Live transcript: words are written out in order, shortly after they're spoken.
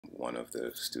one of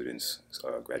the students,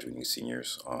 graduating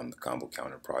seniors on the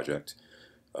ComboCounter project.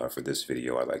 For this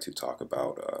video, I'd like to talk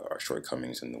about our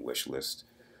shortcomings in the wish list.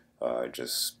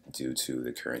 Just due to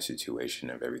the current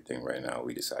situation of everything right now,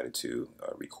 we decided to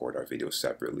record our video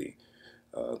separately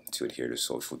to adhere to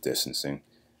social distancing.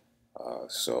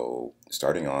 So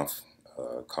starting off,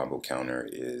 ComboCounter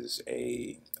is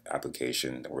a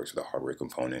application that works with a hardware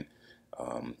component.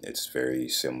 It's very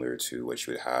similar to what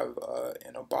you would have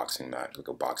in a boxing match, like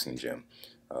a boxing gym,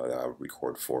 that would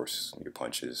record force, your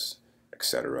punches,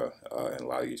 etc., and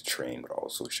allow you to train, but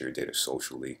also share data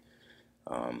socially.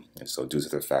 And so due to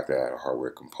the fact that I had a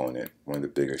hardware component, one of the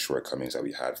biggest shortcomings that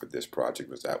we had for this project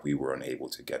was that we were unable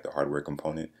to get the hardware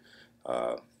component.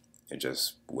 It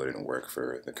just wouldn't work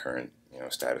for the current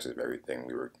status of everything.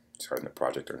 We were starting the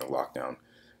project during the lockdown.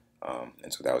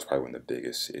 And so that was probably one of the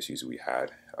biggest issues we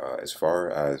had. As far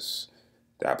as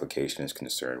the application is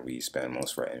concerned, we spend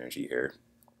most of our energy here.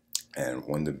 And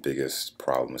one of the biggest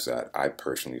problems that I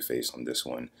personally face on this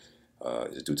one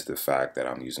is due to the fact that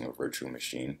I'm using a virtual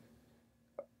machine.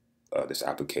 This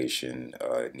application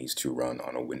needs to run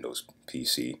on a Windows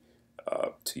PC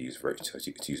to use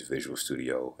Visual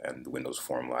Studio and the Windows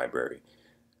Form library.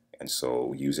 And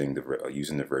so using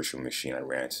the virtual machine, I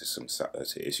ran into some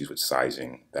issues with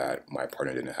sizing that my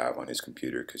partner didn't have on his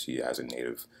computer because he has a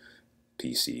native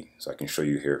PC. So I can show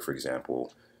you here, for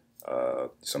example,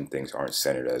 some things aren't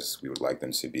centered as we would like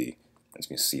them to be. As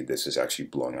you can see, this is actually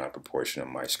blowing out of proportion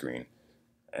on my screen.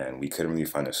 And we couldn't really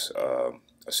find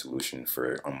a solution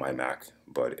for it on my Mac,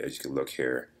 but as you can look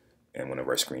here in one of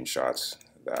our screenshots,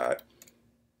 that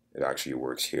it actually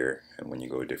works here, and when you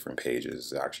go to different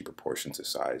pages, it actually proportions to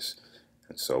size.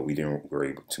 And so we didn't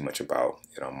worry too much about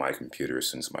it on my computer,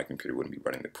 since my computer wouldn't be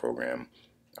running the program.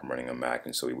 I'm running a Mac,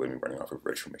 and so we wouldn't be running off a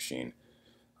virtual machine.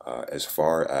 As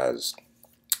far as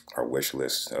our wish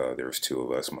list, there was 2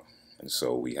 of us, and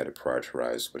so we had to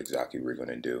prioritize what exactly we were going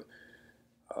to do.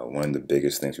 One of the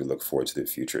biggest things we look forward to the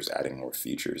future is adding more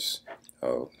features.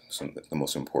 Some of the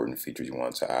most important features you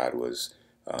want to add was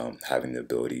having the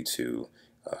ability to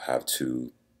have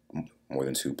more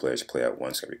than two players play at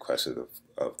once at request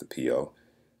of the PO.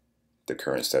 The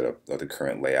current setup, the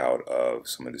current layout of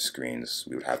some of the screens,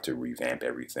 we would have to revamp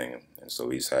everything, and so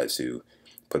we decided to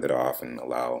put it off and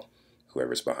allow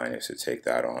whoever's behind us to take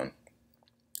that on.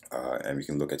 And we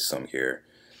can look at some here.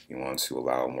 You want to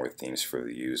allow more themes for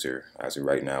the user. As of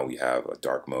right now, we have a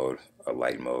dark mode, a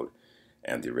light mode,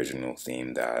 and the original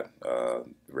theme that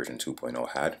version 2.0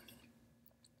 had.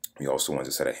 We also want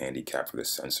to set a handicap for the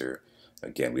sensor.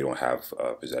 Again, we don't have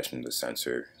possession of the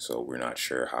sensor, so we're not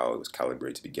sure how it was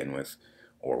calibrated to begin with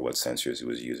or what sensors it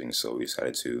was using, so we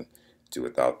decided to do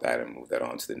without that and move that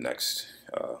on to the next,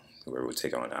 whoever would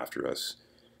take on after us.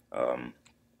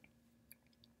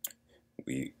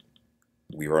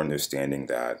 We were understanding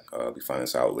that, we found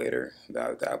this out later,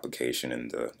 that the application and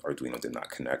the Arduino did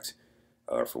not connect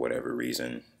for whatever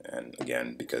reason, and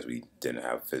again, because we didn't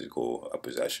have physical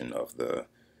possession of the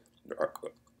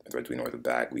Arduino or the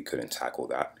bag, we couldn't tackle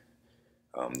that.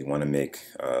 You want to make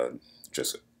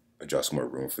just adjust more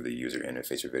room for the user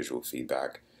interface or visual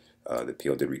feedback. The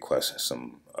PO did request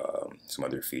some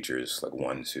other features, like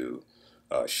one to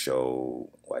show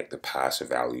like the passive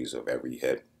values of every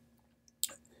hit,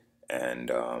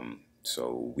 and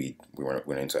so we weren't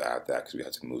willing to add that because we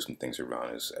had to move some things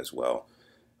around as well.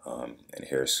 And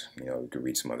here's, you could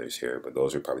read some others here, but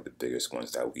those are probably the biggest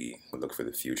ones that we would look for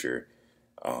the future.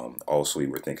 Also, we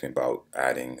were thinking about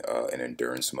adding an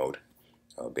endurance mode.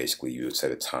 Basically, you would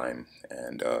set a time,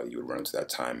 and you would run into that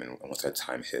time, and once that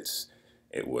time hits,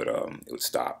 it would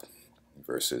stop,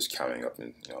 versus counting up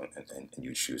and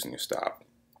you choosing to stop.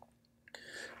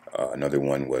 Another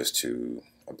one was to,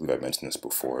 I believe I mentioned this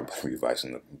before, but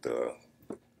revising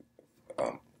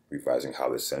revising how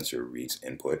the sensor reads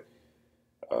input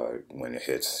when it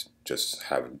hits. Just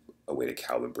have a way to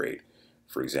calibrate.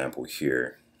 For example,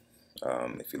 here.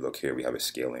 If you look here, we have a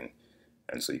scaling,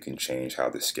 and so you can change how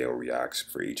the scale reacts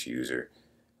for each user.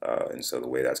 And so the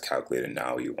way that's calculated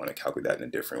now, you want to calculate that in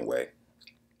a different way.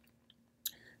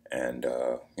 And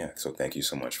yeah, so thank you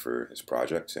so much for this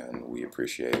project, and we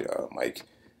appreciate Mike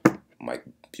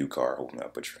Bucar, hoping I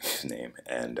butchered his name,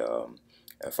 and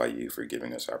FIU for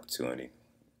giving us opportunity.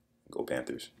 Go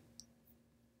Panthers.